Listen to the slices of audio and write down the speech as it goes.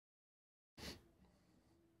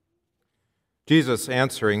Jesus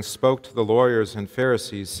answering spoke to the lawyers and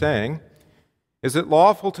Pharisees, saying, "Is it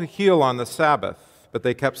lawful to heal on the Sabbath?" But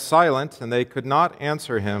they kept silent, and they could not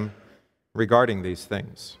answer him regarding these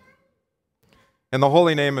things. In the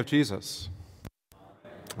holy name of Jesus.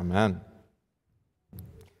 Amen.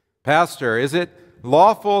 Pastor, is it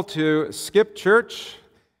lawful to skip church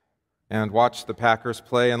and watch the Packers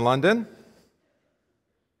play in London?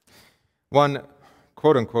 One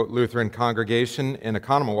quote-unquote Lutheran congregation in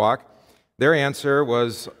Economawalk, their answer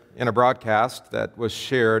was in a broadcast that was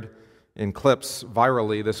shared in clips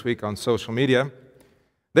virally this week on social media.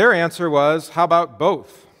 Their answer was, how about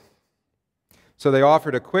both? So they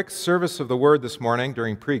offered a quick service of the word this morning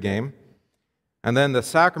during pregame, and then the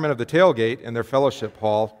sacrament of the tailgate in their fellowship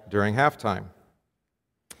hall during halftime.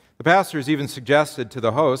 The pastors even suggested to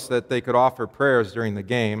the hosts that they could offer prayers during the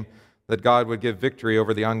game, that God would give victory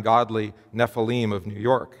over the ungodly Nephilim of New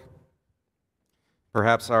York.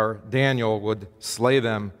 Perhaps our Daniel would slay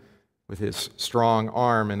them with his strong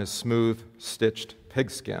arm and his smooth, stitched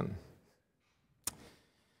pigskin.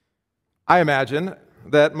 I imagine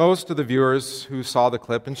that most of the viewers who saw the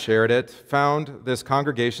clip and shared it found this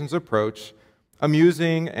congregation's approach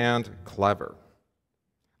amusing and clever.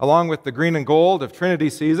 Along with the green and gold of Trinity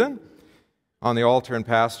season on the altar and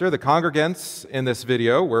pastor, the congregants in this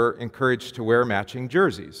video were encouraged to wear matching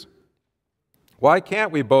jerseys. Why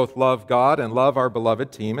can't we both love God and love our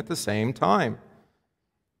beloved team at the same time?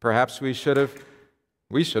 Perhaps we should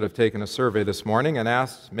have taken a survey this morning and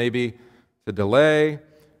asked maybe to delay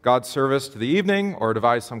God's service to the evening or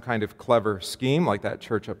devise some kind of clever scheme like that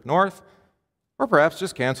church up north, or perhaps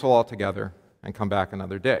just cancel altogether and come back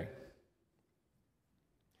another day.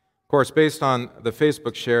 Of course, based on the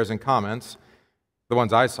Facebook shares and comments, the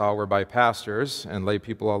ones I saw were by pastors and lay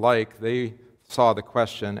people alike. They saw the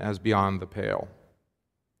question as beyond the pale.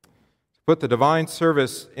 To put the divine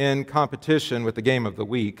service in competition with the game of the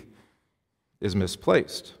week is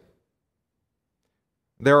misplaced.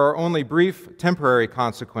 There are only brief, temporary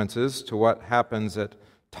consequences to what happens at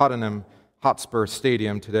Tottenham Hotspur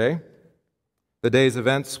Stadium today. The day's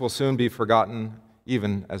events will soon be forgotten,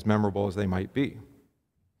 even as memorable as they might be.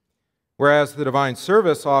 Whereas the divine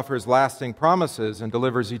service offers lasting promises and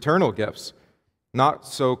delivers eternal gifts, not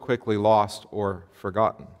so quickly lost or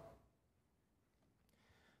forgotten.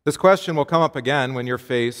 This question will come up again when you're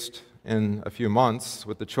faced in a few months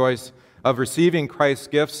with the choice of receiving Christ's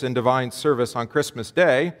gifts in divine service on Christmas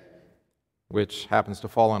Day, which happens to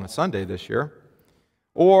fall on a Sunday this year,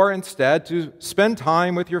 or instead to spend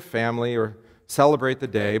time with your family or celebrate the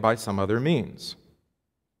day by some other means.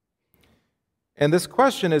 And this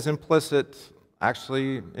question is implicit,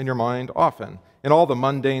 actually, in your mind often, in all the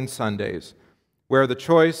mundane Sundays, where the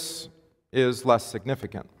choice is less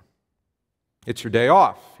significant. It's your day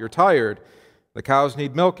off, you're tired, the cows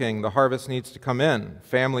need milking, the harvest needs to come in,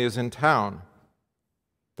 family is in town.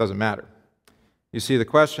 Doesn't matter. You see, the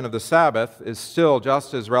question of the Sabbath is still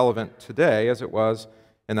just as relevant today as it was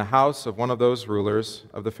in the house of one of those rulers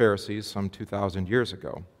of the Pharisees some 2,000 years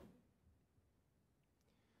ago.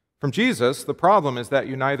 From Jesus, the problem is that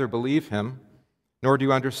you neither believe him nor do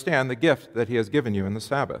you understand the gift that he has given you in the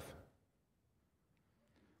Sabbath.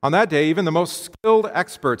 On that day, even the most skilled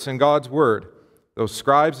experts in God's Word, those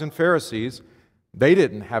scribes and Pharisees, they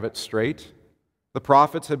didn't have it straight. The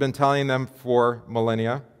prophets had been telling them for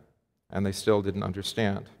millennia, and they still didn't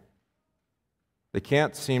understand. They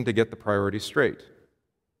can't seem to get the priorities straight.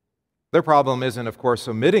 Their problem isn't, of course,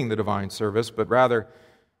 omitting the divine service, but rather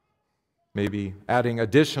maybe adding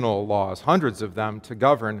additional laws, hundreds of them, to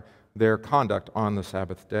govern their conduct on the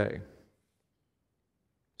Sabbath day.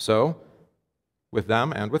 So, with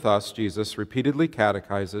them and with us, Jesus repeatedly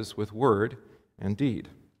catechizes with word and deed.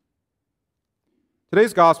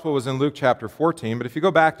 Today's gospel was in Luke chapter 14, but if you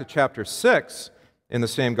go back to chapter 6 in the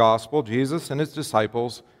same gospel, Jesus and his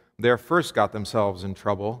disciples there first got themselves in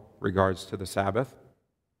trouble regards to the Sabbath.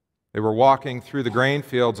 They were walking through the grain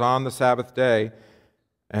fields on the Sabbath day,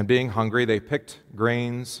 and being hungry, they picked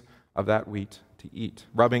grains of that wheat to eat,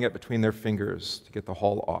 rubbing it between their fingers to get the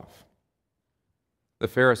hull off. The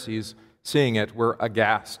Pharisees, seeing it, were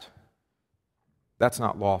aghast. That's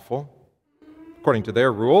not lawful, according to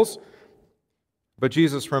their rules. But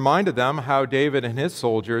Jesus reminded them how David and his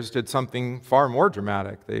soldiers did something far more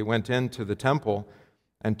dramatic. They went into the temple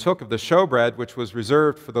and took of the showbread, which was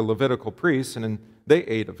reserved for the Levitical priests, and they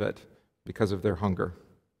ate of it because of their hunger.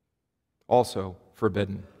 Also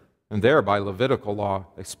forbidden, and there by Levitical law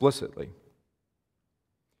explicitly.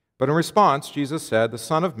 But in response, Jesus said, "The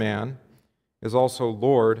Son of Man is also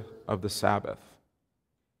Lord of the Sabbath."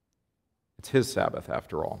 It's his Sabbath,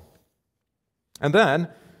 after all. And then,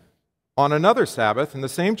 on another Sabbath, in the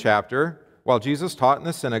same chapter, while Jesus taught in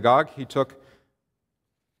the synagogue, he took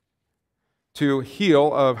to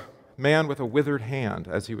heal a man with a withered hand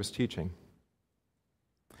as he was teaching.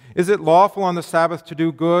 Is it lawful on the Sabbath to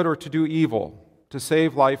do good or to do evil, to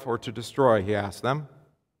save life or to destroy? He asked them.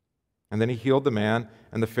 And then he healed the man,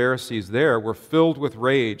 and the Pharisees there were filled with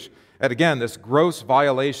rage at, again, this gross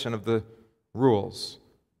violation of the rules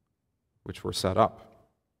which were set up.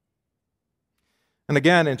 And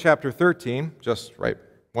again, in chapter 13, just right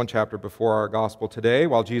one chapter before our gospel today,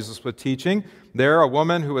 while Jesus was teaching, there a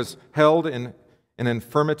woman who was held in an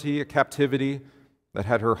infirmity, a captivity that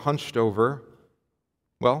had her hunched over,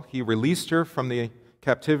 well, he released her from the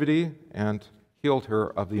captivity and healed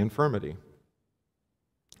her of the infirmity.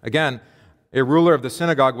 Again, a ruler of the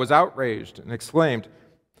synagogue was outraged and exclaimed,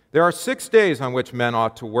 "There are 6 days on which men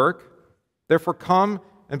ought to work. Therefore come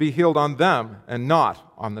and be healed on them and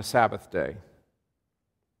not on the Sabbath day."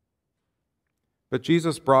 But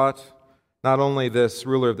Jesus brought not only this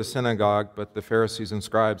ruler of the synagogue, but the Pharisees and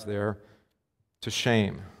scribes there to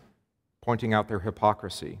shame, pointing out their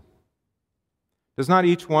hypocrisy. Does not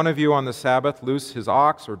each one of you on the Sabbath loose his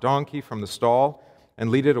ox or donkey from the stall and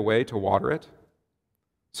lead it away to water it?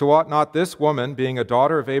 So ought not this woman, being a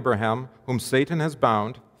daughter of Abraham, whom Satan has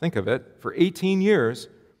bound, think of it, for 18 years,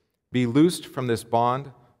 be loosed from this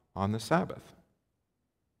bond on the Sabbath?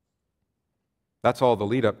 That's all the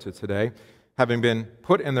lead up to today. Having been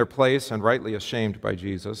put in their place and rightly ashamed by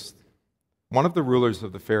Jesus, one of the rulers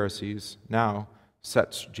of the Pharisees now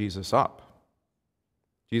sets Jesus up.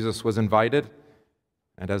 Jesus was invited,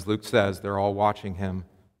 and as Luke says, they're all watching him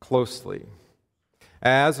closely,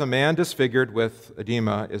 as a man disfigured with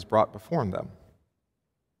edema is brought before them.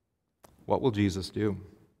 What will Jesus do?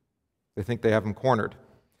 They think they have him cornered.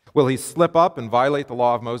 Will he slip up and violate the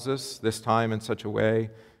law of Moses, this time in such a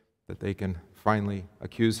way that they can finally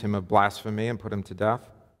accuse him of blasphemy and put him to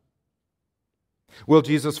death? Will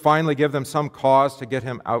Jesus finally give them some cause to get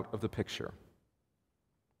him out of the picture?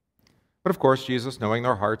 But of course, Jesus, knowing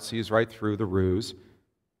their hearts, sees right through the ruse,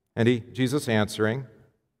 and Jesus answering,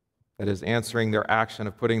 that is, answering their action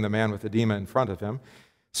of putting the man with edema in front of him,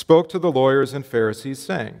 spoke to the lawyers and Pharisees,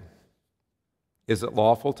 saying, "Is it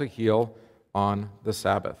lawful to heal on the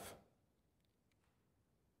Sabbath?"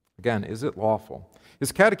 Again, is it lawful?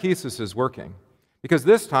 His catechesis is working, because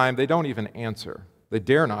this time they don't even answer. They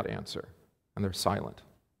dare not answer, and they're silent.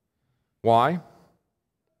 Why?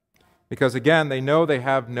 Because again, they know they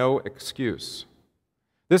have no excuse.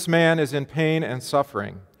 This man is in pain and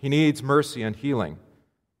suffering. He needs mercy and healing.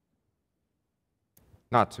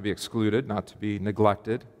 Not to be excluded, not to be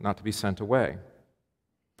neglected, not to be sent away.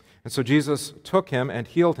 And so Jesus took him and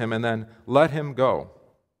healed him and then let him go.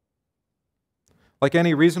 Like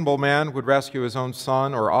any reasonable man would rescue his own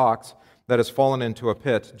son or ox that has fallen into a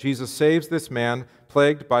pit, Jesus saves this man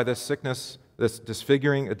plagued by this sickness, this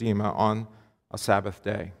disfiguring edema on a Sabbath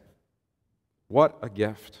day. What a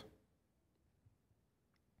gift.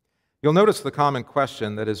 You'll notice the common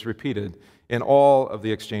question that is repeated in all of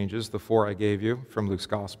the exchanges, the 4 I gave you from Luke's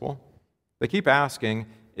Gospel. They keep asking,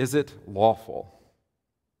 is it lawful?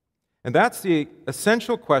 And that's the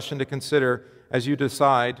essential question to consider as you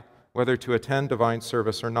decide whether to attend divine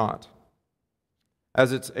service or not.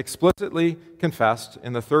 As it's explicitly confessed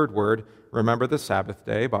in the 3rd word, remember the Sabbath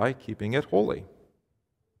day by keeping it holy.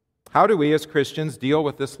 How do we as Christians deal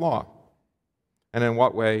with this law? And in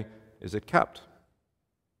what way is it kept?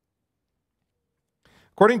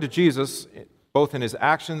 According to Jesus, both in his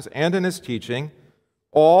actions and in his teaching,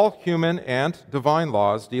 all human and divine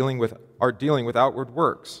laws are dealing with outward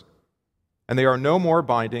works, and they are no more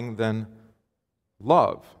binding than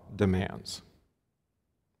love demands.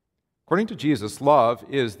 According to Jesus, love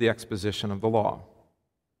is the exposition of the law.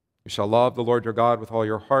 You shall love the Lord your God with all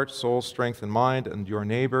your heart, soul, strength, and mind, and your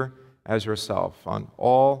neighbor as yourself. On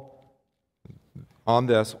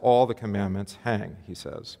this, all the commandments hang, he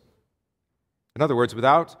says. In other words,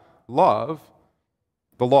 without love,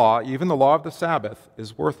 the law, even the law of the Sabbath,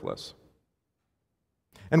 is worthless.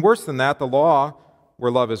 And worse than that, the law,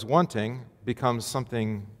 where love is wanting, becomes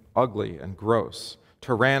something ugly and gross,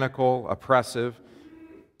 tyrannical, oppressive,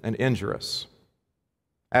 and injurious,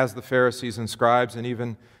 as the Pharisees and scribes, and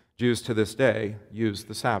even Jews to this day, use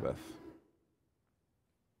the Sabbath.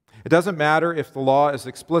 It doesn't matter if the law is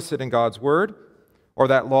explicit in God's Word, or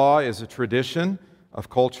that law is a tradition of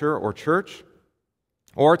culture or church,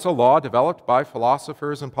 or it's a law developed by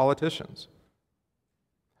philosophers and politicians.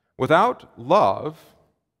 Without love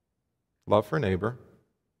for neighbor,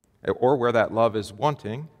 or where that love is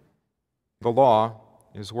wanting, the law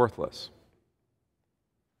is worthless.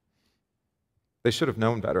 They should have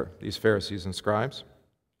known better, these Pharisees and scribes.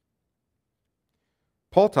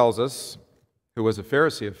 Paul tells us who was a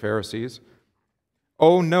Pharisee of Pharisees,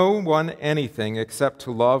 "Owe no one anything except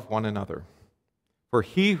to love one another. For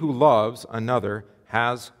he who loves another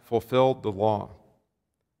has fulfilled the law.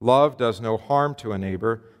 Love does no harm to a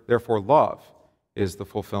neighbor, therefore love is the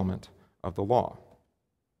fulfillment of the law."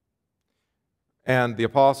 And the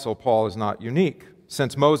Apostle Paul is not unique.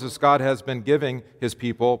 Since Moses, God has been giving his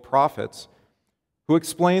people prophets who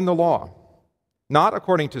explain the law, not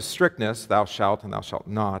according to strictness, thou shalt and thou shalt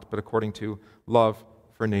not, but according to love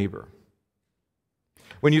for neighbor.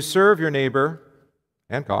 When you serve your neighbor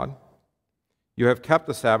and God, you have kept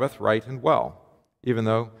the Sabbath right and well, even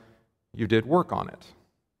though you did work on it.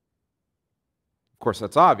 Of course,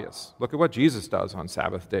 that's obvious. Look at what Jesus does on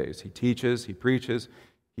Sabbath days. He teaches, he preaches,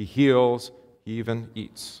 he heals, he even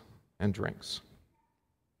eats and drinks.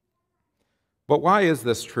 But why is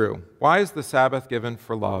this true? Why is the Sabbath given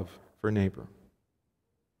for love for neighbor?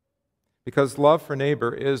 Because love for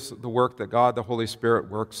neighbor is the work that God, the Holy Spirit,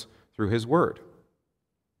 works through his word.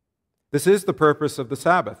 This is the purpose of the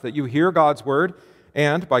Sabbath, that you hear God's word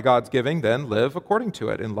and, by God's giving, then live according to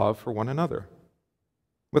it in love for one another.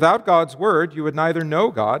 Without God's word, you would neither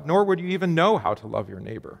know God, nor would you even know how to love your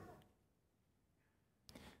neighbor.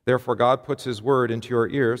 Therefore, God puts his word into your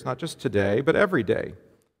ears, not just today, but every day,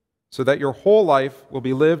 so that your whole life will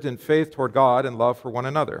be lived in faith toward God and love for one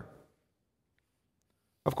another.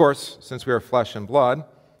 Of course, since we are flesh and blood,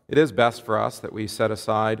 it is best for us that we set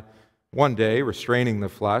aside one day restraining the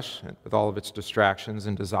flesh with all of its distractions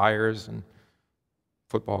and desires and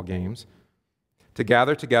football games, to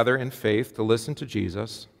gather together in faith to listen to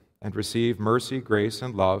Jesus and receive mercy, grace,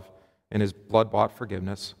 and love in his blood-bought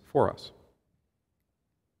forgiveness for us.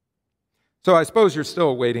 So I suppose you're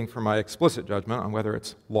still waiting for my explicit judgment on whether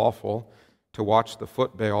it's lawful to watch the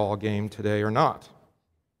football game today or not.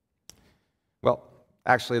 Well,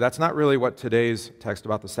 actually, that's not really what today's text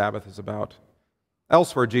about the Sabbath is about.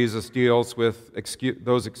 Elsewhere, Jesus deals with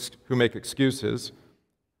those who make excuses,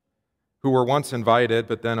 who were once invited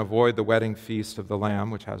but then avoid the wedding feast of the Lamb,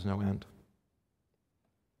 which has no end.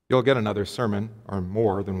 You'll get another sermon, or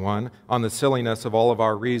more than one, on the silliness of all of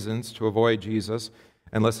our reasons to avoid Jesus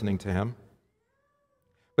and listening to him.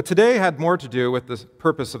 But today had more to do with the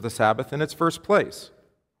purpose of the Sabbath in its first place.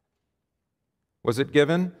 Was it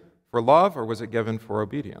given for love, or was it given for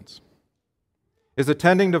obedience? Is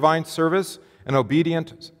attending divine service an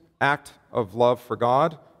obedient act of love for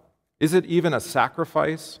God? Is it even a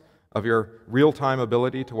sacrifice of your real-time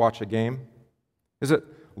ability to watch a game? Is it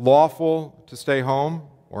lawful to stay home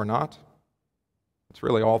or not? It's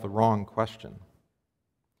really all the wrong question.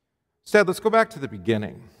 Instead, let's go back to the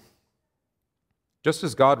beginning. Just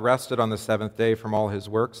as God rested on the seventh day from all his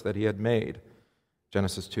works that he had made,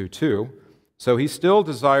 Genesis 2:2, so he still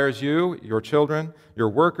desires you, your children, your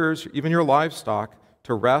workers, even your livestock,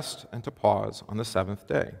 to rest and to pause on the seventh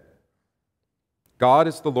day. God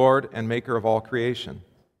is the Lord and maker of all creation.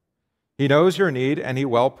 He knows your need and he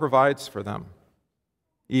well provides for them,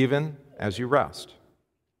 even as you rest.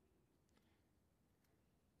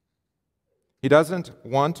 He doesn't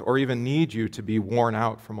want or even need you to be worn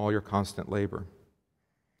out from all your constant labor.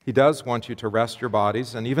 He does want you to rest your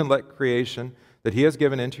bodies and even let creation that he has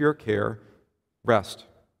given into your care rest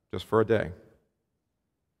just for a day.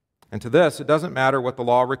 And to this, it doesn't matter what the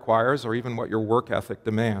law requires or even what your work ethic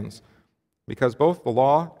demands, because both the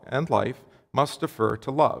law and life must defer to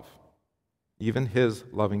love, even his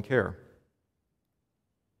loving care.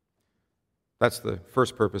 That's the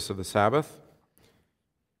first purpose of the Sabbath.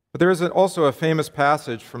 But there is also a famous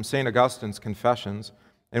passage from St. Augustine's Confessions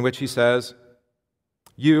in which he says,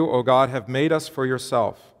 "You, O God, have made us for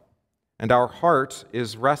yourself, and our heart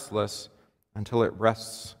is restless until it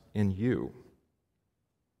rests in you."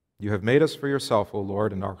 You have made us for yourself, O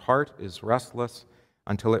Lord, and our heart is restless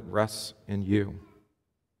until it rests in you.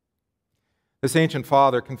 This ancient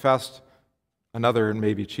father confessed another and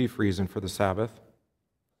maybe chief reason for the Sabbath.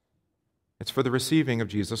 It's for the receiving of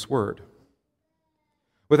Jesus' word.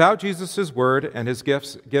 Without Jesus' word and his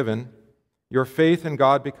gifts given, your faith in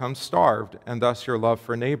God becomes starved, and thus your love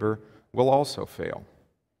for neighbor will also fail.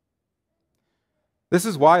 This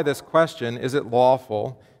is why this question, is it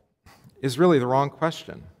lawful, is really the wrong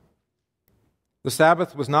question. The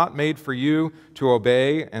Sabbath was not made for you to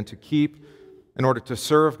obey and to keep in order to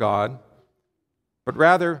serve God, but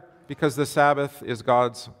rather because the Sabbath is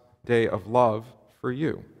God's day of love for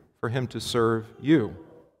you, for him to serve you.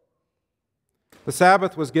 The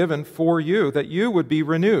Sabbath was given for you, that you would be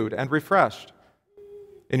renewed and refreshed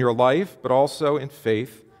in your life, but also in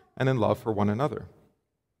faith and in love for one another.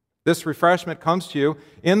 This refreshment comes to you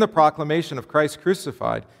in the proclamation of Christ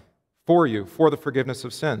crucified for you, for the forgiveness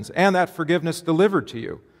of sins, and that forgiveness delivered to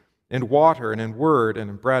you in water and in word and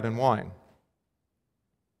in bread and wine.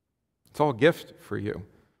 It's all a gift for you,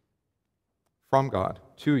 from God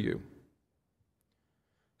to you.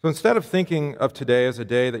 So instead of thinking of today as a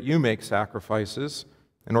day that you make sacrifices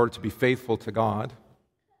in order to be faithful to God,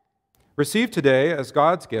 receive today as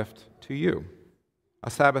God's gift to you, a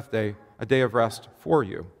Sabbath day, a day of rest for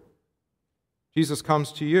you. Jesus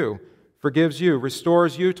comes to you, forgives you,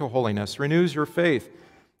 restores you to holiness, renews your faith,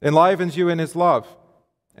 enlivens you in his love,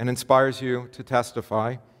 and inspires you to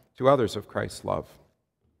testify to others of Christ's love.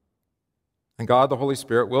 And God, the Holy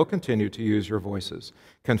Spirit, will continue to use your voices,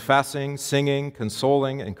 confessing, singing,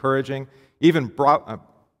 consoling, encouraging, even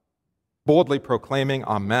boldly proclaiming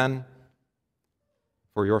Amen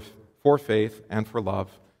for faith and for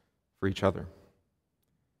love for each other.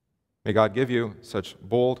 May God give you such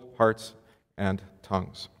bold hearts and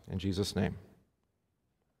tongues. In Jesus' name,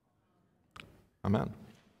 amen.